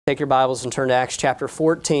Take your Bibles and turn to Acts chapter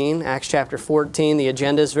 14. Acts chapter 14, the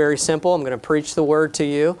agenda is very simple. I'm going to preach the Word to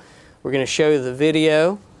you. We're going to show you the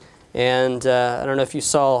video. And I don't know if you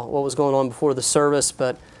saw what was going on before the service,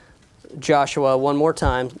 but Joshua, one more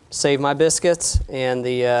time, saved my biscuits. And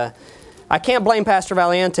I can't blame Pastor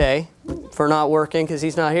Valiente for not working because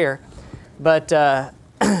he's not here. But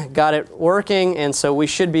got it working, and so we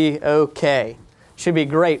should be okay. Should be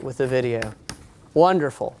great with the video.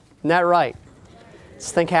 Wonderful. Isn't that right?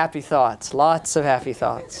 Let's think happy thoughts. Lots of happy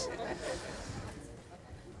thoughts.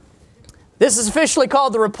 This is officially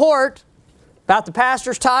called the report about the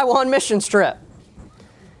pastor's Taiwan missions trip.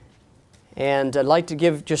 And I'd like to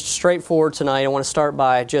give just straightforward tonight. I want to start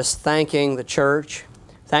by just thanking the church,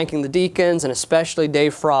 thanking the deacons, and especially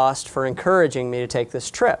Dave Frost for encouraging me to take this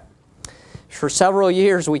trip. For several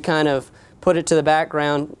years, we kind of put it to the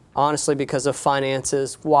background, honestly, because of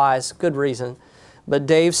finances, wise, good reason. But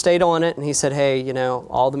Dave stayed on it, and he said, hey, you know,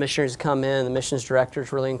 all the missionaries come in, the missions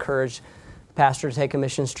directors really encouraged the pastor to take a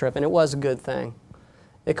missions trip, and it was a good thing.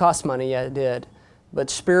 It cost money, yeah, it did.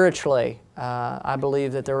 But spiritually, I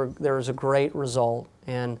believe that there was a great result.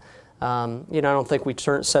 And, you know, I don't think we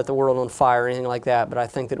set the world on fire or anything like that, but I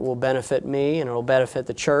think that it will benefit me, and it will benefit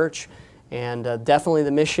the church, and definitely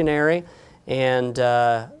the missionary, and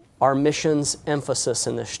our missions emphasis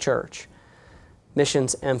in this church.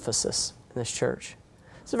 Missions emphasis in this church.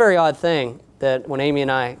 It's a very odd thing that when Amy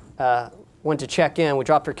and I went to check in, we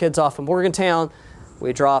dropped our kids off in Morgantown.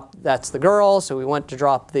 That's the girls, so we went to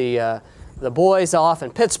drop the boys off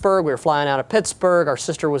in Pittsburgh. We were flying out of Pittsburgh. Our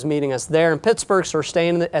sister was meeting us there in Pittsburgh, so we're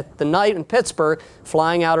staying at the night in Pittsburgh,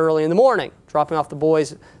 flying out early in the morning, dropping off the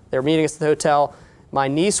boys. They were meeting us at the hotel. My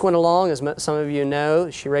niece went along, as some of you know.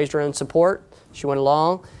 She raised her own support. She went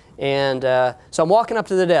along. And so I'm walking up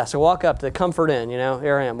to the desk. I walk up to the Comfort Inn, you know.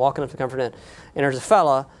 Here I am, walking up to the Comfort Inn. And there's a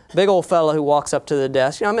fella, big old fella, who walks up to the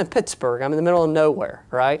desk. You know, I'm in Pittsburgh. I'm in the middle of nowhere,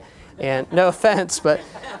 right? And no offense, but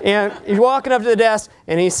and he's walking up to the desk,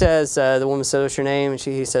 and he says, the woman says, what's your name? And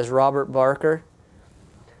he says, Robert Barker.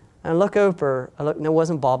 And I look over, no, it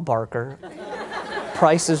wasn't Bob Barker.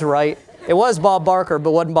 Price is Right. It was Bob Barker,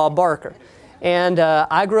 but wasn't Bob Barker. And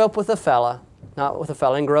I grew up with a fella, not with a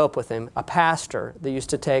fella, I didn't grow up with him, a pastor that used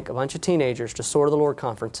to take a bunch of teenagers to Sword of the Lord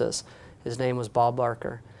conferences. His name was Bob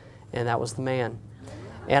Barker, and that was the man.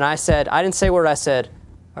 And I said, I didn't say a word, I said,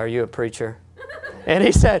 are you a preacher? And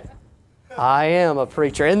he said, I am a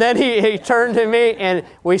preacher. And then he turned to me, and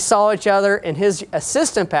we saw each other, and his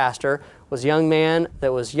assistant pastor was a young man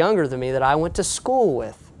that was younger than me that I went to school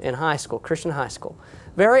with in high school, Christian high school.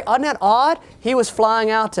 Isn't that odd? He was flying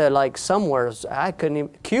out to like somewhere,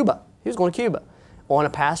 Cuba. He was going to Cuba on a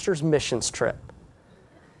pastor's missions trip.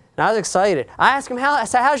 And I was excited. I asked him, I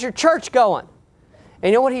said, how's your church going? And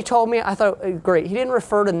you know what he told me? I thought, great. He didn't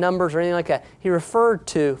refer to numbers or anything like that. He referred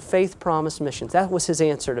to Faith Promise Missions. That was his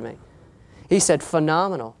answer to me. He said,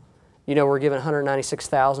 phenomenal. You know, we're giving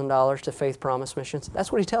 $196,000 to Faith Promise Missions.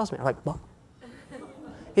 That's what he tells me. I'm like, what?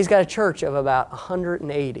 He's got a church of about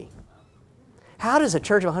 180. How does a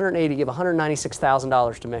church of 180 give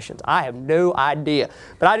 $196,000 to missions? I have no idea.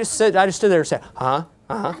 But I just stood there and said, huh?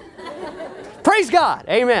 Uh-huh. Praise God.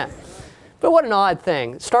 Amen. But what an odd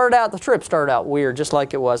thing. The trip started out weird, just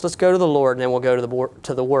like it was. Let's go to the Lord, and then we'll go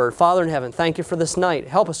to the Word. Father in heaven, thank you for this night.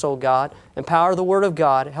 Help us, oh God. Empower the Word of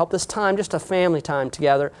God. Help this time, just a family time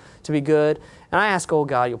together, to be good. And I ask, oh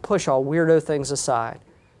God, you'll push all weirdo things aside.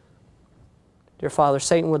 Dear Father,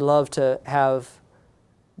 Satan would love to have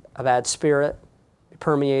a bad spirit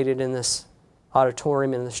permeated in this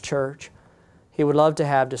auditorium, in this church. He would love to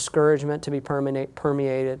have discouragement to be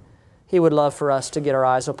permeated. He would love for us to get our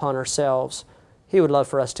eyes upon ourselves. He would love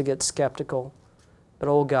for us to get skeptical. But,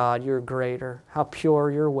 oh God, you're greater. How pure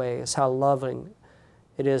your ways, how loving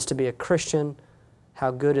it is to be a Christian, how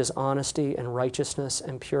good is honesty and righteousness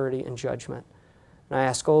and purity and judgment. And I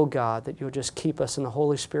ask, oh God, that you'll just keep us in the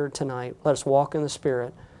Holy Spirit tonight. Let us walk in the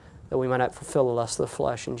Spirit, that we might not fulfill the lust of the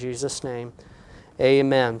flesh. In Jesus' name,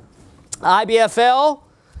 amen. IBFL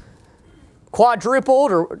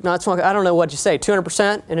quadrupled, or not, I don't know what you say,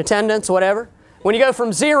 200% in attendance, whatever. When you go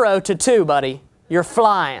from 0 to 2, buddy, you're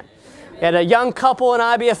flying. Had a young couple in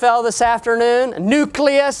IBFL this afternoon, a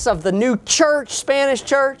nucleus of the new church, Spanish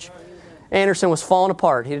church. Anderson was falling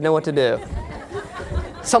apart. He didn't know what to do.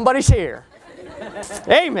 Somebody's here.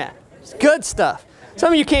 Amen. It's good stuff.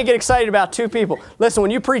 Some of you can't get excited about 2 people. Listen,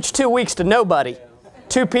 when you preach 2 weeks to nobody,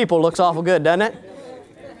 2 people looks awful good, doesn't it?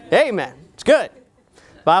 Amen. It's good.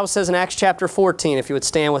 The Bible says in Acts chapter 14, if you would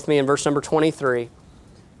stand with me in verse number 23.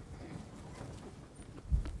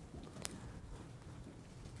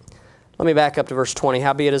 Let me back up to verse 20.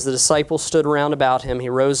 Howbeit as the disciples stood round about him, he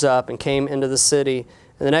rose up and came into the city,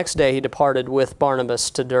 And the next day he departed with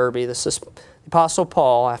Barnabas to Derbe. This is the Apostle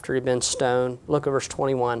Paul after he'd been stoned. Look at verse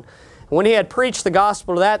 21. When he had preached the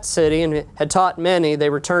gospel to that city and had taught many,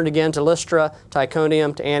 they returned again to Lystra, to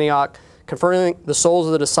Iconium, to Antioch, confirming the souls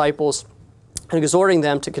of the disciples and exhorting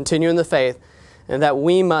them to continue in the faith, and that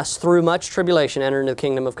we must, through much tribulation, enter into the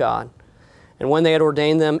kingdom of God. And when they had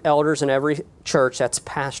ordained them elders in every church, that's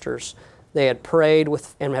pastors, they had prayed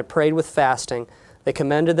with fasting. They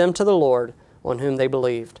commended them to the Lord, on whom they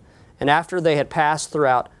believed. And after they had passed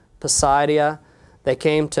throughout Pisidia, they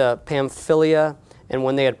came to Pamphylia, and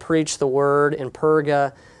when they had preached the word in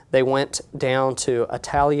Perga, they went down to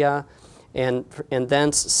Attalia, and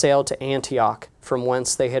thence sailed to Antioch, from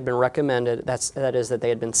whence they had been recommended, that is, that they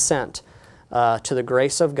had been sent to the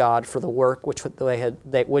grace of God for the work which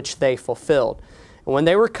they fulfilled. And when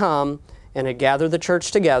they were come and had gathered the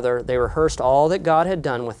church together, they rehearsed all that God had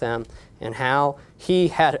done with them, and how He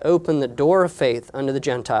had opened the door of faith unto the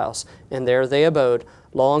Gentiles. And there they abode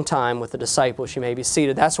long time with the disciples. You may be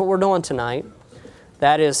seated. That's what we're doing tonight.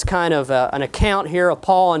 That is kind of an account here of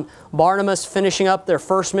Paul and Barnabas finishing up their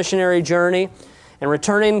first missionary journey and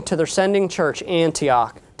returning to their sending church,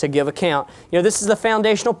 Antioch, to give account. You know, this is the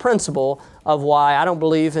foundational principle of why I don't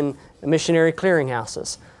believe in missionary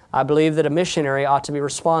clearinghouses. I believe that a missionary ought to be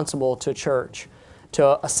responsible to a church,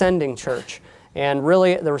 to a sending church, and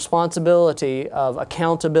really the responsibility of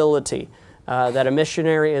accountability. That a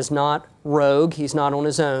missionary is not rogue. He's not on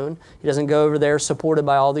his own. He doesn't go over there supported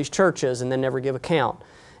by all these churches and then never give account.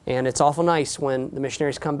 And it's awful nice when the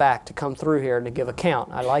missionaries come back to come through here and to give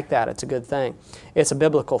account. I like that. It's a good thing. It's a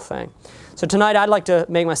biblical thing. So tonight I'd like to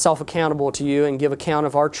make myself accountable to you and give account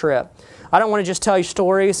of our trip. I don't want to just tell you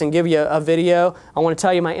stories and give you a video. I want to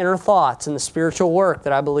tell you my inner thoughts and the spiritual work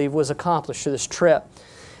that I believe was accomplished through this trip.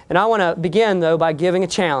 And I want to begin, though, by giving a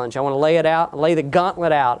challenge. I want to lay it out, lay the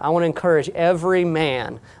gauntlet out. I want to encourage every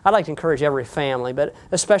man. I'd like to encourage every family, but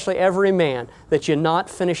especially every man, that you not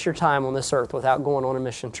finish your time on this earth without going on a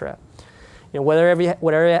mission trip. You know, whatever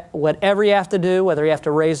you have to do, whether you have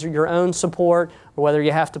to raise your own support, or whether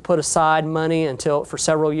you have to put aside money for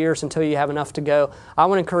several years until you have enough to go, I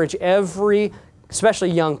want to encourage every,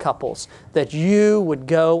 especially young couples, that you would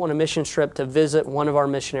go on a mission trip to visit one of our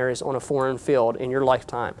missionaries on a foreign field in your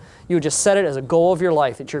lifetime. You would just set it as a goal of your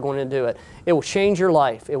life that you're going to do it. It will change your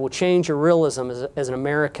life. It will change your realism as an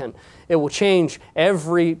American. It will change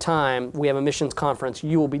every time we have a missions conference.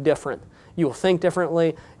 You will be different. You will think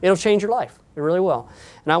differently. It'll change your life. It really will.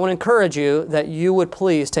 And I want to encourage you that you would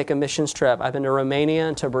please take a missions trip. I've been to Romania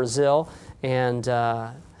and to Brazil and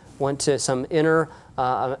went to some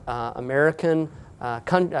American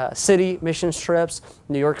city missions trips,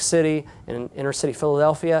 New York City and inner city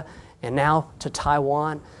Philadelphia, and now to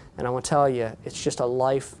Taiwan. And I want to tell you, it's just a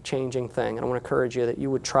life-changing thing. And I want to encourage you that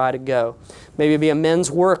you would try to go. Maybe it'd be a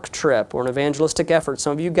men's work trip or an evangelistic effort.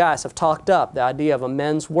 Some of you guys have talked up the idea of a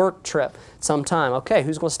men's work trip sometime. Okay,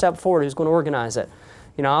 who's going to step forward? Who's going to organize it?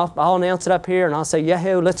 You know, I'll announce it up here and I'll say,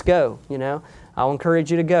 yeah, let's go, you know. I'll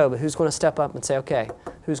encourage you to go, but who's going to step up and say, okay,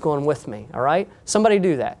 who's going with me, all right? Somebody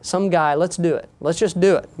do that. Some guy, let's do it. Let's just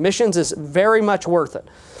do it. Missions is very much worth it.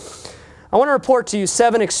 I want to report to you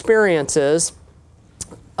 7 experiences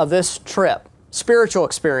of this trip, spiritual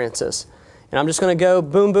experiences. And I'm just going to go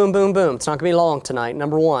boom, boom, boom, boom. It's not going to be long tonight.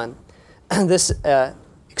 Number 1, this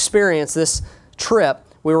experience, this trip,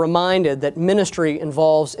 we were reminded that ministry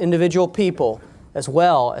involves individual people as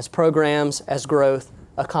well as programs, as growth,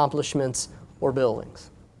 accomplishments, or buildings.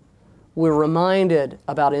 We're reminded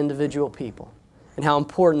about individual people and how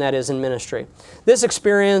important that is in ministry. This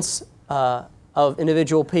experience of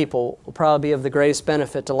individual people will probably be of the greatest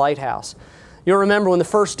benefit to Lighthouse. You'll remember when the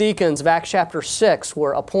first deacons of Acts chapter 6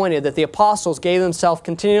 were appointed that the apostles gave themselves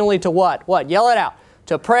continually to what? What? Yell it out.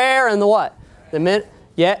 To prayer and the what? Well,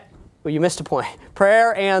 you missed a point.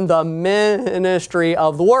 Prayer and the ministry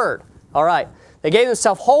of the Word. All right. They gave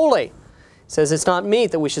themselves wholly. It says it's not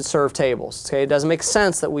meet that we should serve tables. Okay? It doesn't make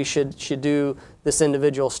sense that we should do this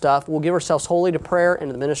individual stuff. We'll give ourselves wholly to prayer and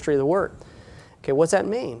to the ministry of the Word. Okay, what's that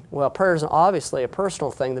mean? Well, prayer is obviously a personal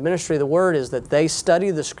thing. The ministry of the Word is that they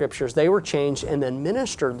studied the Scriptures, they were changed, and then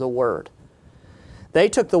ministered the Word. They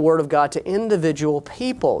took the Word of God to individual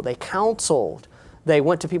people. They counseled. They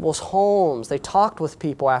went to people's homes. They talked with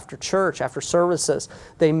people after church, after services.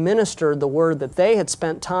 They ministered the Word that they had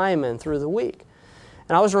spent time in through the week.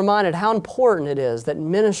 And I was reminded how important it is that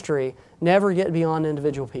ministry never get beyond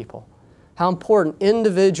individual people. How important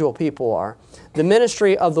individual people are. The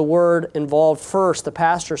ministry of the Word involved first the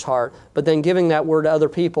pastor's heart, but then giving that Word to other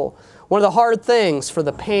people. One of the hard things for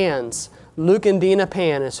the Pans, Luke and Dina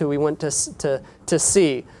Pan is who we went to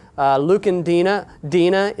see. Luke and Dina.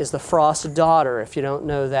 Dina is the Frost daughter, if you don't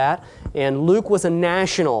know that. And Luke was a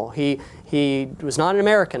national. He was not an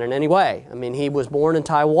American in any way. I mean, he was born in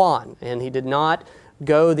Taiwan, and he did not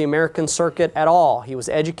go the American circuit at all. He was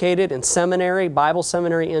educated in seminary, Bible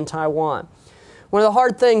seminary in Taiwan. One of the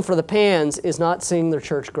hard things for the Pans is not seeing their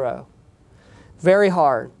church grow. Very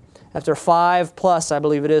hard. After 5+, I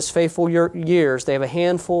believe it is, faithful years, they have a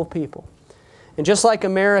handful of people. And just like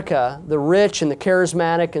America, the rich and the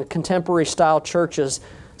charismatic and contemporary style churches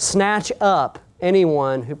snatch up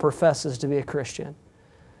anyone who professes to be a Christian.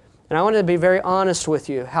 And I want to be very honest with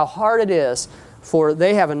you how hard it is for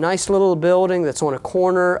they have a nice little building that's on a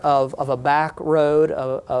corner of a back road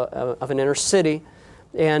of an inner city.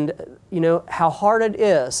 And you know how hard it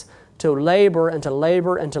is to labor and to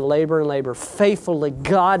labor and to labor and labor, faithfully,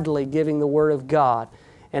 godly giving the Word of God,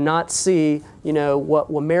 and not see, you know, what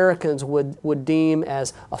Americans would deem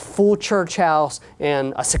as a full church house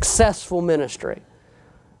and a successful ministry.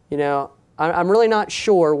 You know, I'm really not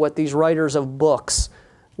sure what these writers of books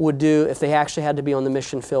would do if they actually had to be on the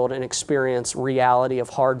mission field and experience reality of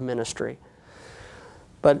hard ministry.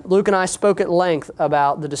 But Luke and I spoke at length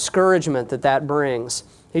about the discouragement that brings.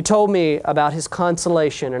 He told me about his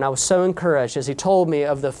consolation, and I was so encouraged as he told me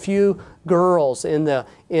of the few girls in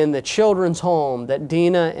the children's home that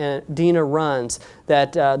Dina runs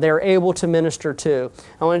that they're able to minister to.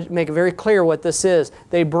 I want to make it very clear what this is.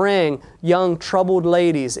 They bring young troubled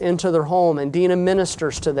ladies into their home, and Dina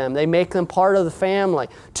ministers to them. They make them part of the family.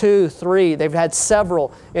 2, 3, they've had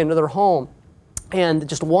several into their home. And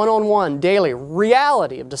just one-on-one, daily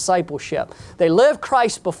reality of discipleship. They live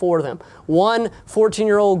Christ before them. One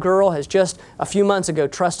 14-year-old girl has just a few months ago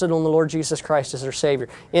trusted on the Lord Jesus Christ as their Savior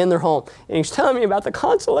in their home. And he's telling me about the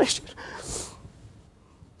consolation.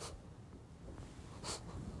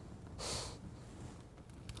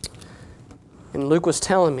 And Luke was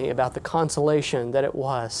telling me about the consolation that it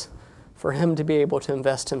was for him to be able to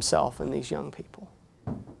invest himself in these young people.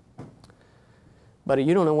 But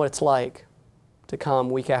you don't know what it's like to come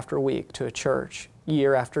week after week to a church,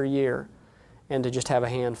 year after year, and to just have a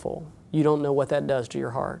handful. You don't know what that does to your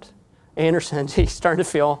heart. Anderson, he's starting to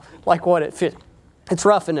feel like what it fits. It's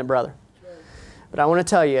rough, isn't it, brother? But I want to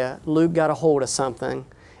tell you, Luke got a hold of something,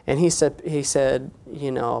 and he said,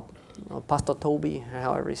 you know, Pastor Tobe,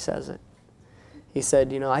 however he says it, he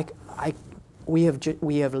said, you know, we have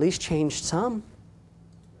at least changed some.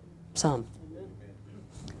 Isn't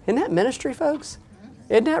that ministry, folks?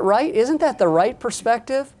 Isn't that right? Isn't that the right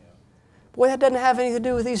perspective? Boy, that doesn't have anything to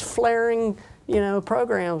do with these flaring, you know,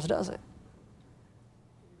 programs, does it?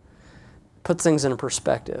 Puts things in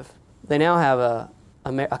perspective. They now have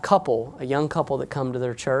a couple, a young couple that come to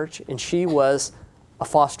their church, and she was a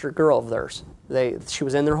foster girl of theirs. She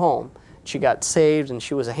was in their home. She got saved, and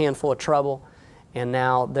she was a handful of trouble, and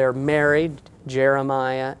now they're married,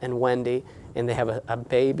 Jeremiah and Wendy, and they have a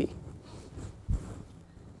baby.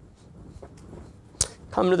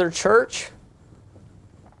 Come to their church,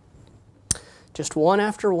 just one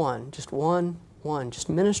after one, just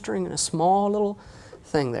ministering in a small little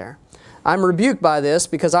thing there. I'm rebuked by this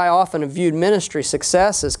because I often have viewed ministry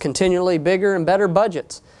success as continually bigger and better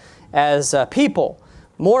budgets, as people,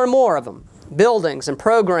 more and more of them, buildings and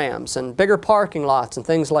programs and bigger parking lots and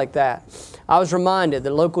things like that. I was reminded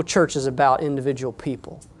that local church is about individual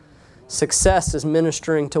people. Success is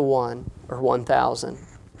ministering to 1 or 1,000.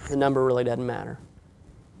 The number really doesn't matter.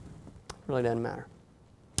 Really doesn't matter.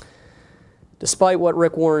 Despite what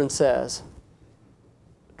Rick Warren says,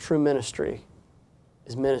 true ministry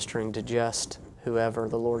is ministering to just whoever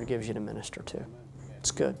the Lord gives you to minister to.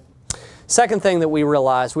 It's good. Second thing that we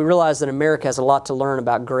realize that America has a lot to learn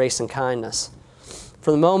about grace and kindness.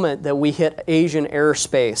 From the moment that we hit Asian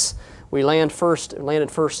airspace, we landed first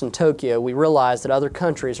in Tokyo, we realized that other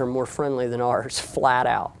countries are more friendly than ours, flat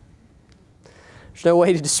out. There's no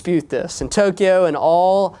way to dispute this. In Tokyo and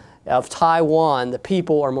all of Taiwan, the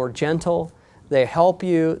people are more gentle. They help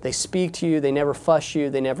you. They speak to you. They never fuss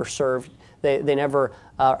you. They never serve. They never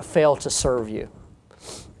fail to serve you.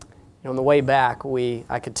 On the way back,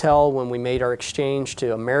 I could tell when we made our exchange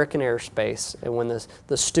to American airspace, and when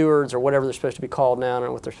the stewards or whatever they're supposed to be called now, I don't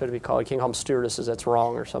know what they're supposed to be called. You can't call them stewardesses. That's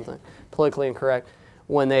wrong or something. Politically incorrect.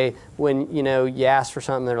 When you know you ask for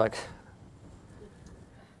something, they're like,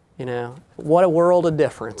 you know, what a world of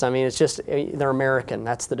difference. I mean, it's just they're American.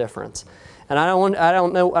 That's the difference. And I don't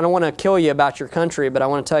want to kill you about your country, but I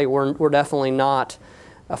want to tell you we're definitely not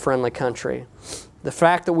a friendly country. The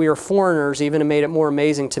fact that we are foreigners even made it more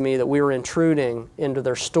amazing to me that we were intruding into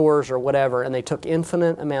their stores or whatever, and they took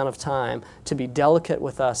infinite amount of time to be delicate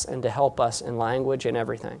with us and to help us in language and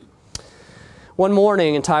everything. One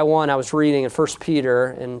morning in Taiwan, I was reading in 1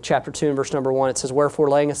 Peter in chapter 2 and verse number 1. It says, "Wherefore,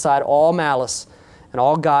 laying aside all malice and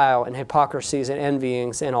all guile and hypocrisies and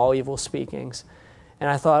envyings and all evil speakings." And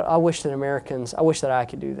I thought, I wish that I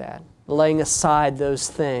could do that. Laying aside those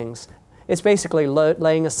things. It's basically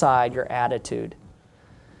laying aside your attitude.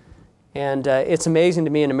 And it's amazing to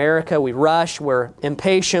me in America, we rush, we're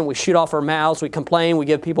impatient, we shoot off our mouths, we complain, we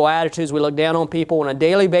give people attitudes, we look down on people on a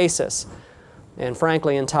daily basis. And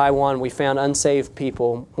frankly, in Taiwan, we found unsaved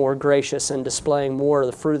people more gracious and displaying more of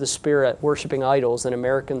the fruit of the Spirit, worshiping idols, than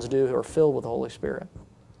Americans do who are filled with the Holy Spirit.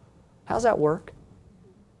 How's that work?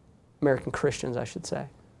 American Christians, I should say.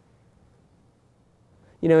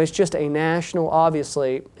 You know, it's just a national,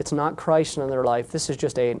 obviously, it's not Christ in their life. This is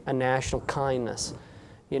just a national kindness.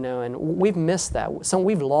 You know, and we've missed that.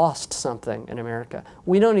 We've lost something in America.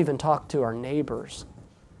 We don't even talk to our neighbors.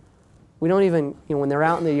 We don't even, you know, when they're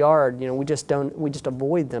out in the yard, you know, we just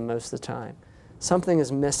avoid them most of the time. Something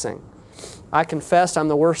is missing. I confess I'm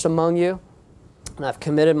the worst among you, and I've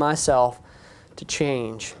committed myself to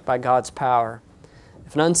change by God's power.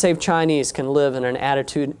 If an unsaved Chinese can live in an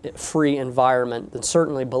attitude-free environment, then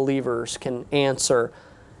certainly believers can answer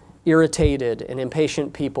irritated and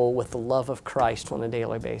impatient people with the love of Christ on a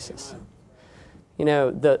daily basis. You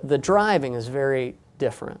know, the driving is very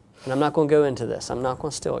different. And I'm not going to go into this. I'm not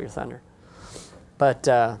going to steal your thunder. But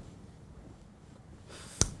can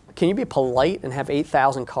you be polite and have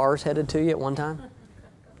 8,000 cars headed to you at one time?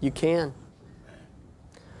 You can.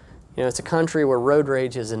 You know, it's a country where road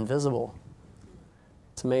rage is invisible.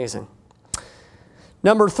 It's amazing.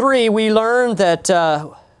 Number 3, we learned that,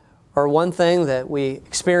 or one thing that we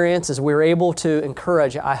experience is we're able to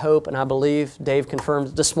encourage, I hope and I believe Dave confirmed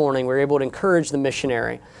this morning, we're able to encourage the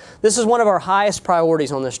missionary. This is one of our highest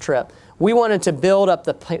priorities on this trip. We wanted to build up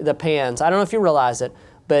the pans. I don't know if you realize it,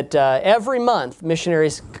 but every month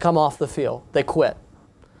missionaries come off the field. They quit.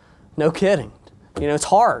 No kidding. You know, it's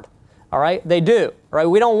hard. All right? They do. All right?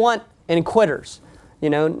 We don't want any quitters.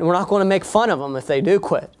 You know, we're not going to make fun of them if they do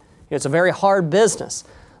quit. You know, it's a very hard business.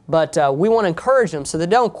 But we want to encourage them so they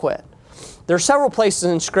don't quit. There are several places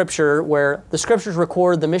in Scripture where the Scriptures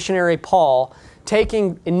record the missionary Paul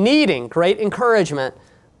needing great encouragement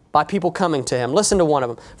by people coming to him. Listen to one of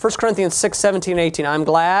them. 1 Corinthians 6, 17, 18. "I'm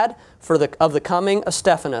glad of the coming of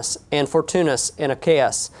Stephanas and Fortunus and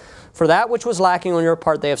Achaeus. For that which was lacking on your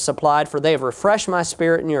part they have supplied, for they have refreshed my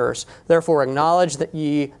spirit and yours. Therefore acknowledge that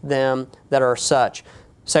ye them that are such."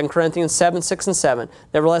 2 Corinthians 7, 6, and 7.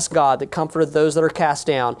 "Nevertheless God, that comforted those that are cast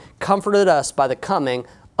down, comforted us by the coming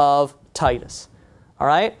of Titus." All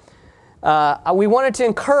right? We wanted to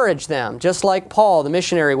encourage them, just like Paul, the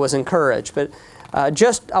missionary, was encouraged. But I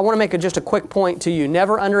want to make just a quick point to you.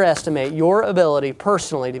 Never underestimate your ability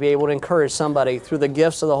personally to be able to encourage somebody through the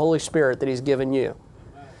gifts of the Holy Spirit that He's given you.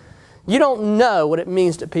 You don't know what it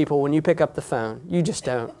means to people when you pick up the phone. You just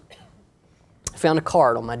don't. I found a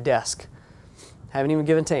card on my desk. Haven't even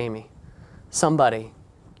given it to Amy. Somebody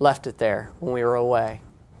left it there when we were away.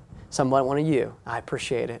 One of you. I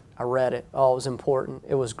appreciate it. I read it. Oh, it was important.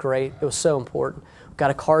 It was great. It was so important.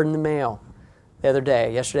 Got a card in the mail the other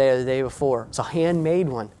day, yesterday or the day before. It's a handmade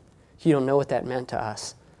one. You don't know what that meant to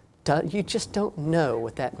us. You just don't know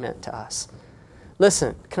what that meant to us.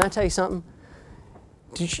 Listen, can I tell you something?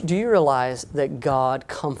 Do you realize that God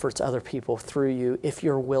comforts other people through you if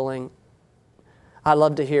you're willing? I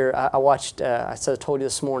love to hear, I watched, I told you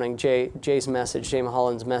this morning, Jay's message, Jay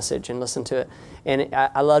Mulholland's message, and listened to it. And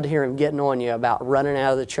I love to hear him getting on you about running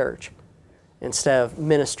out of the church instead of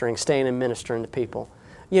ministering, staying and ministering to people.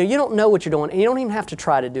 You know, you don't know what you're doing, and you don't even have to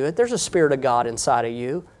try to do it. There's a Spirit of God inside of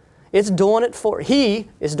you. He is doing it for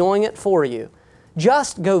you.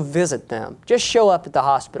 Just go visit them. Just show up at the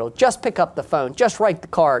hospital. Just pick up the phone. Just write the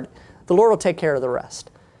card. The Lord will take care of the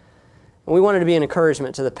rest. And we wanted to be an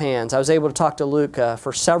encouragement to the Pans. I was able to talk to Luke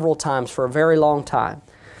for several times for a very long time.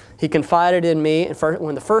 He confided in me, and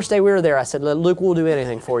when the first day we were there, I said, "Luke, we'll do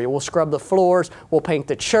anything for you. We'll scrub the floors, we'll paint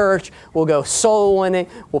the church, we'll go soul winning,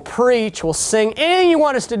 we'll preach, we'll sing, anything you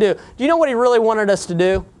want us to do." Do you know what he really wanted us to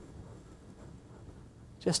do?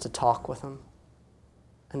 Just to talk with him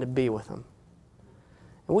and to be with him.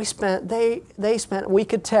 And we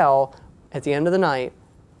could tell at the end of the night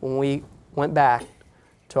when we went back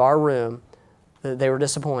to our room that they were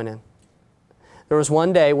disappointed. There was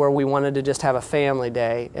one day where we wanted to just have a family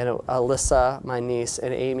day, and Alyssa, my niece,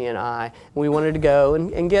 and Amy and I, and we wanted to go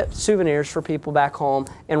and get souvenirs for people back home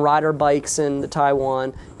and ride our bikes in the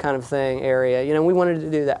Taiwan kind of thing area. You know, we wanted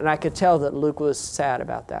to do that, and I could tell that Luke was sad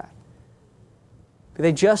about that.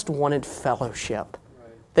 They just wanted fellowship.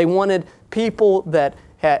 Right. They wanted people that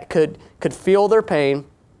could feel their pain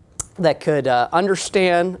that could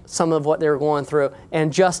understand some of what they were going through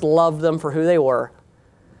and just love them for who they were.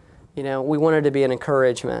 You know, we wanted to be an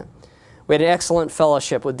encouragement. We had an excellent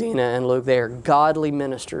fellowship with Dina and Luke. They are godly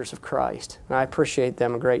ministers of Christ, and I appreciate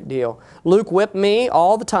them a great deal. Luke whipped me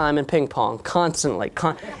all the time in ping pong, constantly,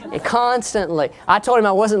 constantly. I told him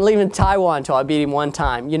I wasn't leaving Taiwan until I beat him one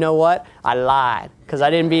time. You know what? I lied, because I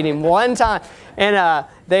didn't beat him one time. And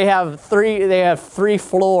they have three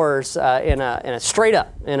floors in a straight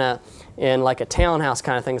up in like a townhouse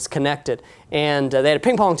kind of thing. It's connected, and they had a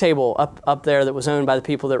ping pong table up there that was owned by the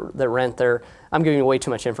people that rent there. I'm giving you way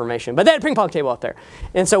too much information, but they had a ping pong table up there.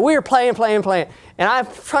 And so we were playing, and I'm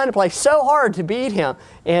trying to play so hard to beat him,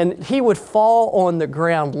 and he would fall on the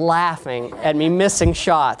ground laughing at me missing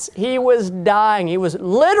shots. He was dying. He was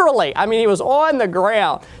literally, I mean, he was on the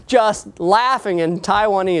ground just laughing in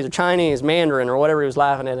Taiwanese or Chinese, Mandarin, or whatever he was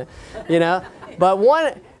laughing at, you know.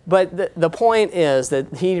 But the point is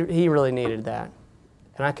that he really needed that,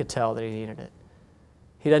 and I could tell that he needed it.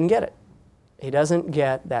 He doesn't get it. He doesn't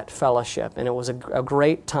get that fellowship, and it was a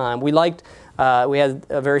great time. We had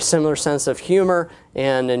a very similar sense of humor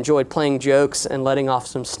and enjoyed playing jokes and letting off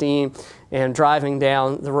some steam and driving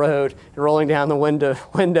down the road and rolling down the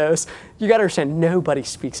windows. You got to understand, nobody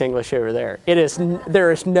speaks English over there.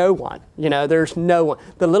 There is no one. You know, there's no one.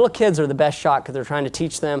 The little kids are the best shot because they're trying to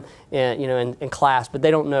teach them, in class, but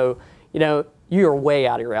they don't know. You know, you are way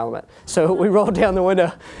out of your element. So we rolled down the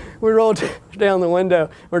window.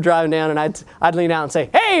 We're driving down, and I'd lean out and say,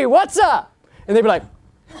 "Hey, what's up?" And they'd be like,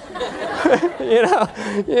 you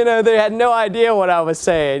know, they had no idea what I was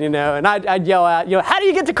saying, and I'd yell out, "How do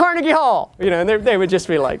you get to Carnegie Hall?" And they would just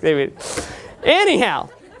be like, anyhow.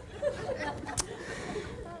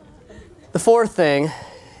 The fourth thing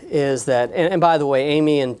is that, and by the way,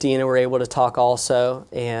 Amy and Dina were able to talk also,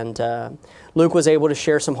 and Luke was able to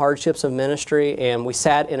share some hardships of ministry, and we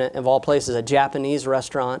sat in, of all places, a Japanese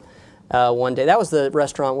restaurant one day. That was the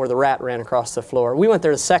restaurant where the rat ran across the floor. We went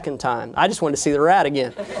there the second time. I just wanted to see the rat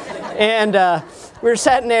again. And we were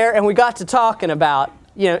sitting there, and we got to talking about,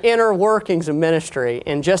 inner workings of ministry,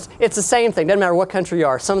 and it's the same thing. Doesn't matter what country you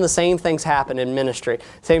are. Some of the same things happen in ministry.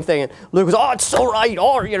 Same thing. And Luke was, "Oh, it's so right."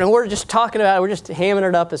 We're just talking about it. We're just hamming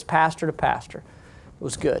it up as pastor to pastor. It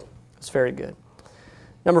was good. It was very good.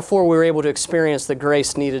 Number 4, we were able to experience the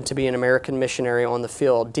grace needed to be an American missionary on the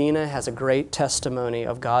field. Dina has a great testimony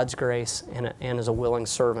of God's grace and is a willing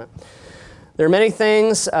servant. There are many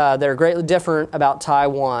things that are greatly different about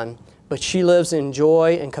Taiwan, but she lives in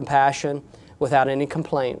joy and compassion without any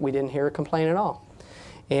complaint. We didn't hear her complain at all.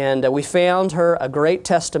 And we found her a great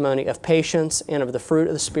testimony of patience and of the fruit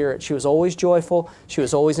of the Spirit. She was always joyful. She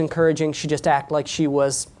was always encouraging. She just acted like she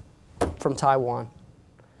was from Taiwan.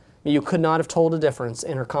 You could not have told a difference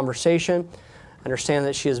in her conversation. Understand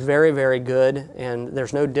that she is very, very good, and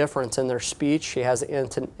there's no difference in their speech. She has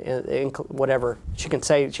whatever. She can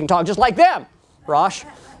talk just like them, Rosh.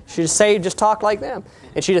 She just talk like them.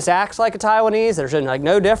 And she just acts like a Taiwanese. There's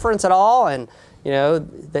no difference at all. And, I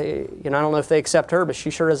don't know if they accept her, but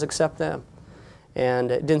she sure does accept them.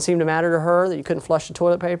 And it didn't seem to matter to her that you couldn't flush the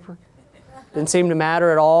toilet paper. It didn't seem to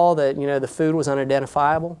matter at all that, the food was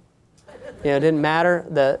unidentifiable. It didn't matter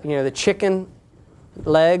the chicken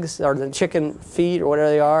legs or the chicken feet or whatever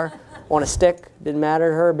they are on a stick. Didn't matter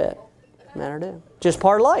to her a bit. Didn't matter to him. Just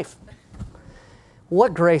part of life.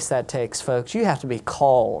 What grace that takes, folks. You have to be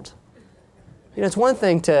called. It's one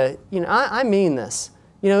thing to, I mean this.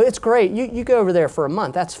 It's great. You go over there for a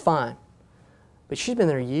month. That's fine. But she's been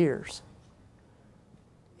there years.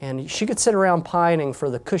 And she could sit around pining for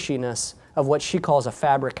the cushiness of what she calls a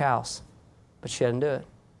fabric house. But she doesn't do it.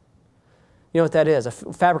 You know what that is? A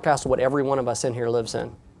fabric house is what every one of us in here lives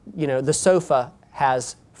in. The sofa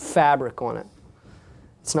has fabric on it.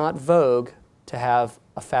 It's not vogue to have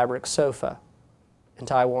a fabric sofa. In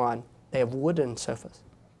Taiwan, they have wooden sofas.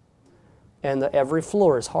 And every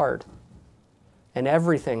floor is hard. And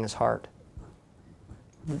everything is hard.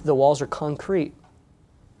 The walls are concrete.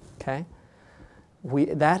 Okay?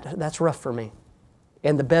 That's rough for me.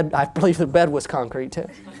 And the bed, I believe the bed was concrete too.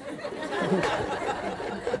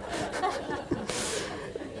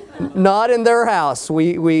 Not in their house.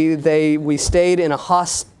 We stayed in a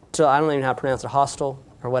hostel. I don't even know how to pronounce it, hostel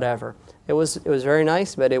or whatever. It was very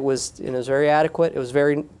nice, but it was very adequate. It was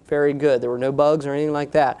very, very good. There were no bugs or anything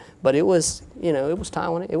like that. But it was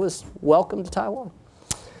Taiwan. It was welcome to Taiwan.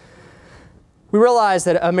 We realize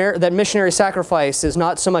that that missionary sacrifice is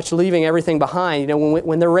not so much leaving everything behind.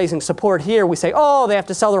 When they're raising support here, we say, "Oh, they have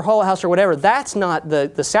to sell their whole house or whatever." That's not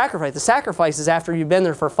the sacrifice. The sacrifice is after you've been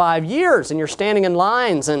there for 5 years and you're standing in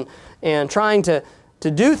lines and trying to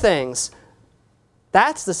do things.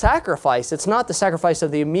 That's the sacrifice. It's not the sacrifice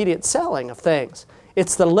of the immediate selling of things.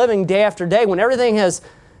 It's the living day after day when everything has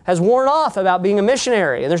worn off about being a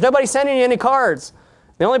missionary and there's nobody sending you any cards.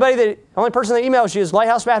 The only person that emails you is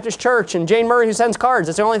Lighthouse Baptist Church and Jane Murray who sends cards.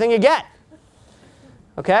 That's the only thing you get.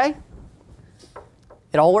 Okay?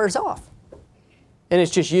 It all wears off. And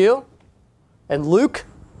it's just you and Luke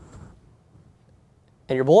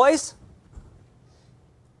and your boys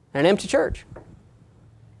and an empty church.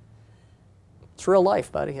 It's real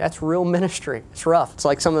life, buddy. That's real ministry. It's rough. It's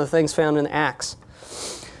like some of the things found in Acts.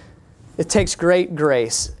 It takes great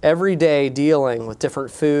grace every day dealing with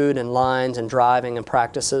different food and lines and driving and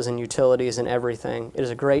practices and utilities and everything. It is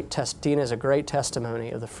a great Dina is a great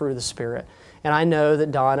testimony of the fruit of the Spirit. And I know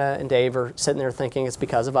that Donna and Dave are sitting there thinking it's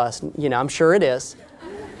because of us. You know, I'm sure it is.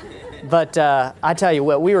 But I tell you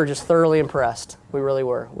what, we were just thoroughly impressed. We really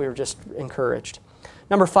were. We were just encouraged.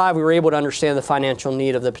 Number 5, we were able to understand the financial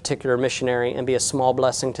need of the particular missionary and be a small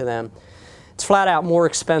blessing to them. It's flat out more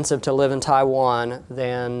expensive to live in Taiwan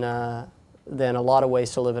than a lot of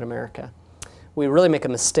ways to live in America. We really make a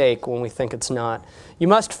mistake when we think it's not. You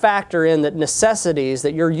must factor in that necessities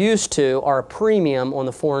that you're used to are a premium on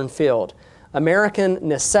the foreign field. American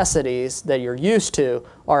necessities that you're used to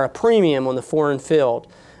are a premium on the foreign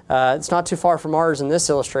field. It's not too far from ours in this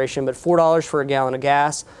illustration, but $4 for a gallon of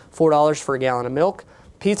gas, $4 for a gallon of milk.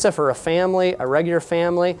 Pizza for a family, a regular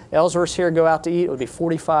family. Ellsworth's here, go out to eat. It would be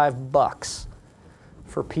 $45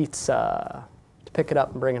 for pizza to pick it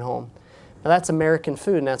up and bring it home. Now that's American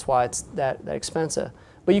food, and that's why it's that expensive.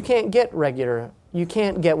 But you can't get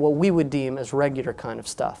what we would deem as regular kind of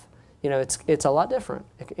stuff. You know, it's a lot different.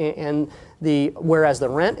 And whereas the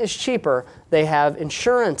rent is cheaper, they have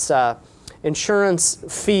insurance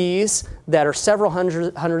fees that are several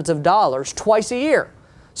hundreds of dollars twice a year.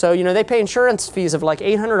 So, you know, they pay insurance fees of like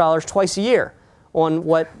 $800 twice a year on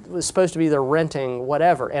what was supposed to be their renting,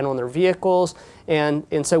 whatever, and on their vehicles. And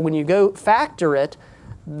so when you go factor it,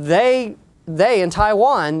 they in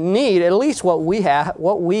Taiwan need at least what we have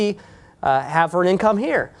for an income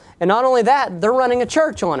here. And not only that, they're running a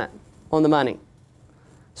church on the money.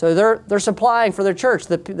 So they're supplying for their church.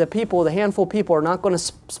 The handful of people are not going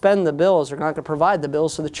to spend the bills, they're not going to provide the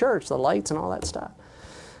bills to the church, the lights and all that stuff.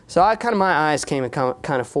 So my eyes came kind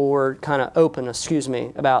of open,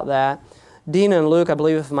 about that. Dina and Luke, I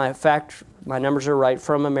believe if my numbers are right,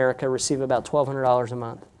 from America receive about $1,200 a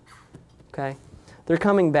month. Okay? They're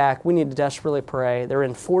coming back. We need to desperately pray. They're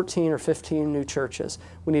in 14 or 15 new churches.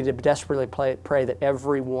 We need to desperately pray that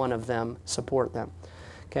every one of them support them.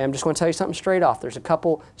 Okay, I'm just going to tell you something straight off. There's a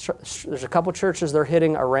couple churches they're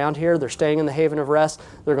hitting around here. They're staying in the Haven of Rest.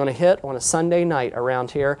 They're going to hit on a Sunday night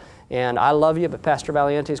around here. And I love you, but Pastor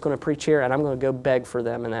Valiente is going to preach here, and I'm going to go beg for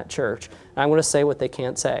them in that church. And I'm going to say what they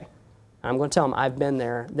can't say. I'm going to tell them, I've been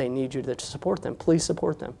there. They need you to support them. Please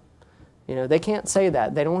support them. You know, they can't say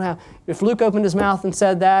that. They don't have. If Luke opened his mouth and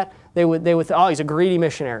said that, they would. Oh, he's a greedy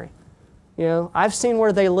missionary. You know, I've seen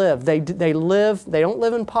where they live. They don't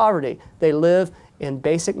live in poverty. They live in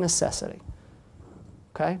basic necessity.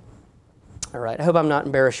 Okay? All right. I hope I'm not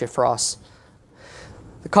embarrassing you, Frost.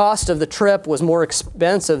 The cost of the trip was more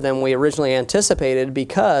expensive than we originally anticipated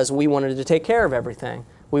because we wanted to take care of everything.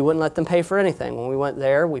 We wouldn't let them pay for anything. When we went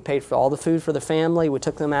there, we paid for all the food for the family. We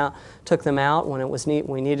took them out when it was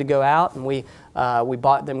we needed to go out, and we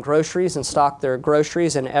bought them groceries and stocked their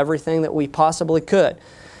groceries and everything that we possibly could.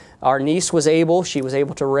 Our niece she was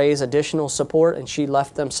able to raise additional support, and she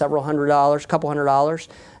left them couple $100.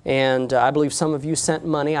 And I believe some of you sent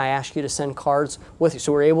money. I asked you to send cards with you,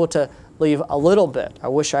 so we were able to leave a little bit. I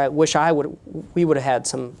wish we would have had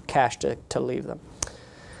some cash to leave them.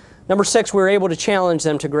 Number 6, we were able to challenge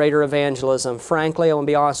them to greater evangelism. Frankly, I want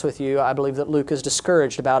to be honest with you, I believe that Luke is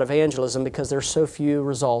discouraged about evangelism because there's so few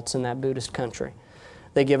results in that Buddhist country.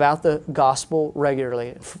 They give out the gospel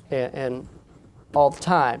regularly and all the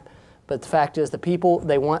time. But the fact is, the people,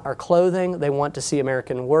 they want our clothing, they want to see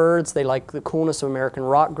American words, they like the coolness of American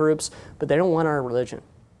rock groups, but they don't want our religion.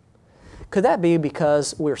 Could that be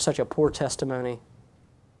because we're such a poor testimony?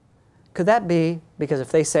 Could that be because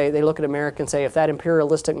if they look at America and say, if that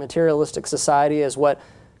imperialistic, materialistic society is what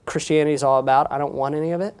Christianity is all about, I don't want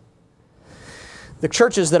any of it? The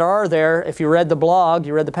churches that are there, if you read the blog,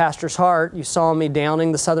 you read the pastor's heart, you saw me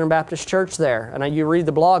downing the Southern Baptist Church there. And you read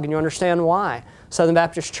the blog and you understand why. Southern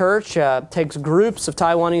Baptist Church takes groups of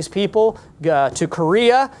Taiwanese people to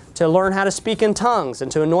Korea to learn how to speak in tongues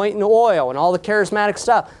and to anoint in oil and all the charismatic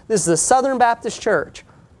stuff. This is the Southern Baptist Church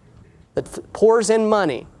that pours in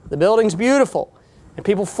money. The building's beautiful, and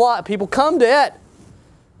people come to it.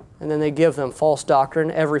 And then they give them false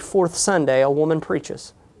doctrine. Every 4th Sunday, a woman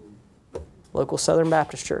preaches. Local Southern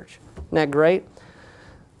Baptist Church. Isn't that great?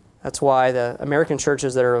 That's why the American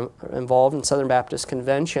churches that are involved in Southern Baptist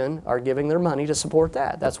Convention are giving their money to support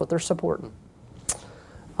that. That's what they're supporting.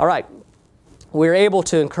 All right. We were able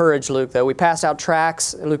to encourage Luke, though. We passed out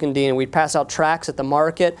tracts, Luke and Dean, we passed out tracts at the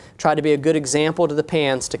market, tried to be a good example to the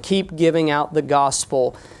Pans to keep giving out the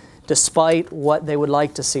gospel despite what they would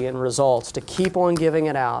like to see in results, to keep on giving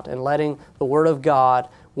it out and letting the Word of God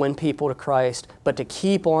win people to Christ, but to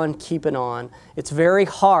keep on keeping on. It's very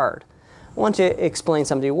hard. I want to explain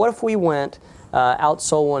something to you. What if we went out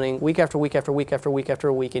soul winning week after week after week after week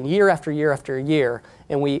after week and year after year after year,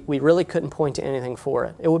 and we really couldn't point to anything for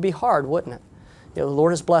it? It would be hard, wouldn't it? You know, the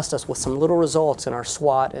Lord has blessed us with some little results in our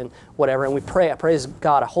SWAT and whatever, and we pray. I praise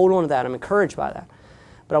God. I hold on to that. I'm encouraged by that.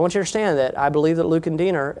 But I want you to understand that I believe that Luke and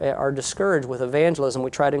Dean are discouraged with evangelism.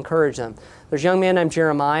 We try to encourage them. There's a young man named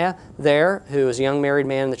Jeremiah there who is a young married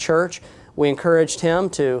man in the church. We encouraged him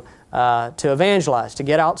to evangelize, to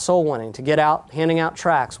get out soul winning, to get out handing out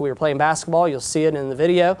tracts. We were playing basketball. You'll see it in the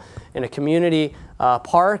video in a community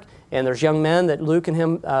park. And there's young men that Luke and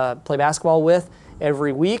him play basketball with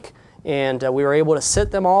every week. And we were able to sit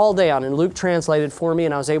them all down, and Luke translated for me,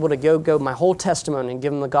 and I was able to go my whole testimony and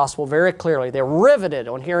give them the gospel very clearly. They're riveted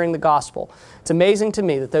on hearing the gospel. It's amazing to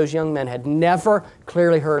me that those young men had never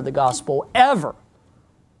clearly heard the gospel ever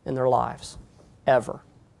in their lives, ever.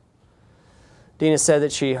 Dina said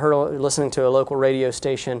that she heard listening to a local radio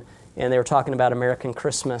station, and they were talking about American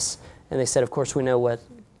Christmas, and they said, of course, we know what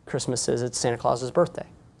Christmas is. It's Santa Claus's birthday.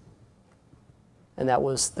 And that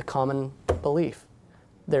was the common belief.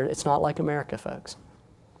 It's not like America, folks.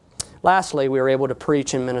 Lastly, we were able to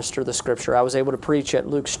preach and minister the Scripture. I was able to preach at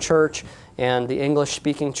Luke's church and the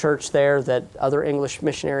English-speaking church there that other English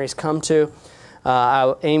missionaries come to.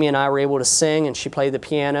 Amy and I were able to sing, and she played the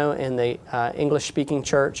piano in the English-speaking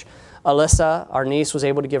church. Alyssa, our niece, was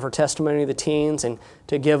able to give her testimony to the teens and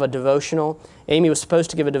to give a devotional. Amy was supposed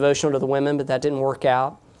to give a devotional to the women, but that didn't work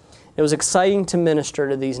out. It was exciting to minister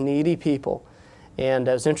to these needy people. And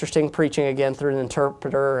it was interesting preaching again through an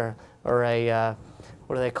interpreter or a,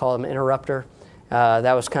 what do they call them, interrupter.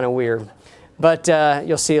 That was kind of weird. But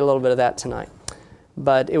you'll see a little bit of that tonight.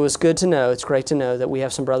 But it was good to know, it's great to know that we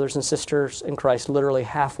have some brothers and sisters in Christ literally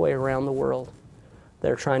halfway around the world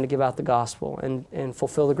that are trying to give out the gospel and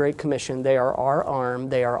fulfill the Great Commission. They are our arm.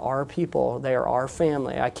 They are our people. They are our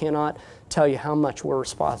family. I cannot tell you how much we're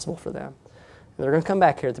responsible for them. And they're going to come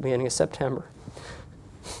back here at the beginning of September.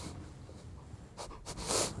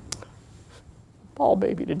 Ball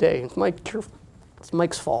baby today. It's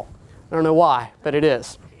Mike's fault. I don't know why, but it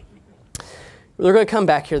is. They're going to come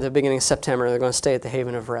back here at the beginning of September. They're going to stay at the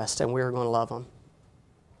Haven of Rest, and we're going to love them.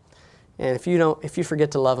 And if you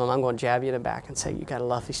forget to love them, I'm going to jab you in the back and say you got to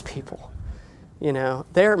love these people. You know,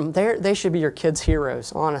 they should be your kids'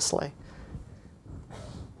 heroes. Honestly,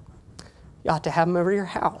 you ought to have them over to your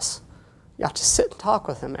house. You ought to sit and talk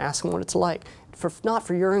with them, ask them what it's like. Not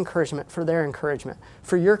for your encouragement, for their encouragement.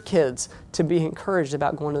 For your kids to be encouraged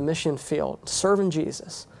about going to the mission field, serving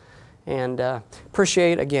Jesus. And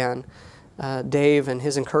appreciate, again, Dave and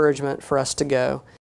his encouragement for us to go.